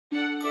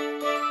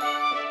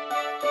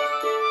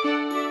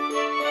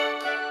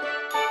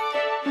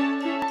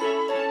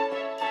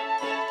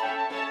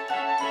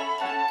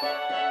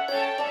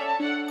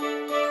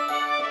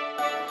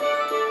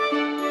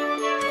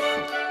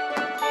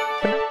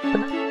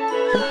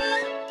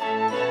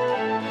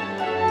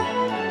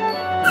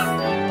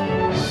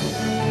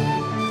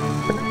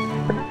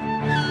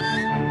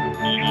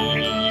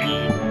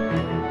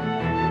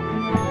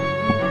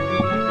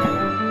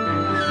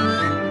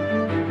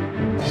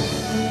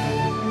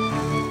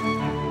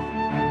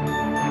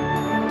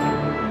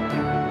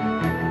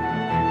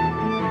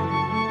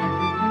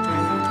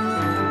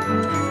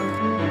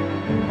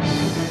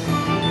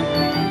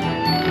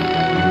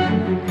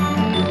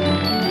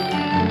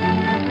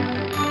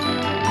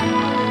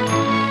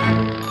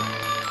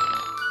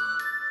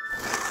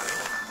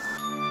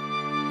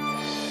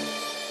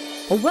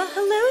Well,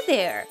 hello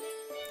there.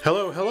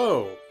 Hello,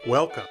 hello.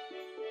 Welcome.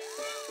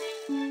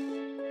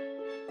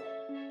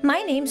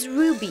 My name's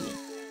Ruby.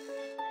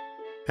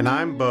 And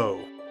I'm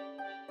Bo.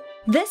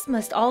 This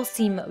must all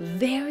seem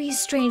very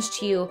strange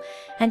to you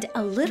and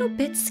a little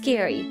bit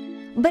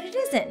scary, but it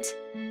isn't.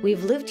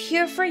 We've lived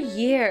here for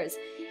years.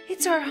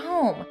 It's our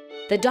home.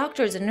 The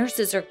doctors and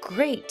nurses are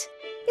great.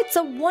 It's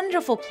a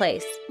wonderful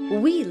place.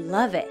 We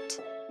love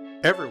it.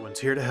 Everyone's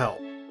here to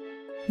help.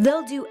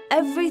 They'll do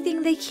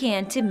everything they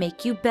can to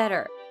make you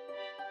better.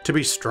 To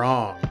be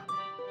strong.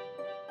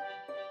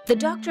 The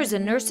doctors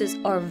and nurses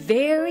are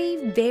very,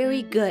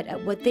 very good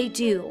at what they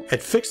do.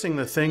 At fixing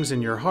the things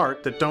in your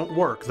heart that don't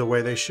work the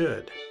way they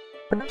should.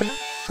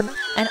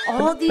 And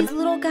all these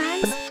little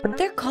guys,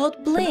 they're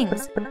called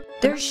blings.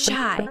 They're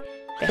shy.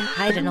 They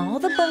hide in all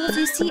the bowls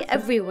you see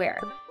everywhere.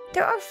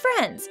 They're our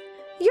friends.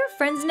 You're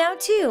friends now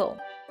too.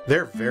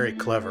 They're very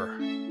clever.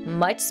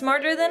 Much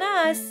smarter than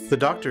us. The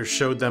doctors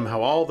showed them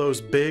how all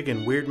those big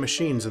and weird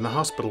machines in the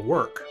hospital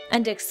work.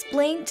 And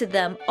explained to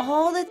them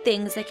all the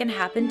things that can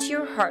happen to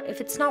your heart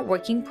if it's not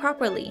working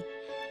properly.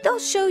 They'll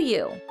show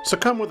you. So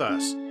come with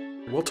us.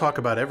 We'll talk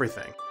about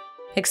everything.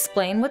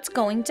 Explain what's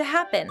going to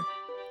happen.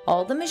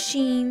 All the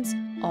machines,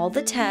 all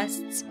the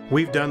tests.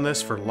 We've done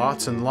this for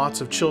lots and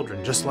lots of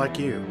children just like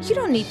you. You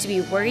don't need to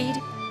be worried.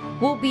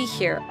 We'll be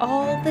here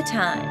all the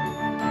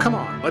time. Come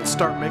on, let's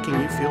start making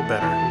you feel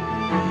better.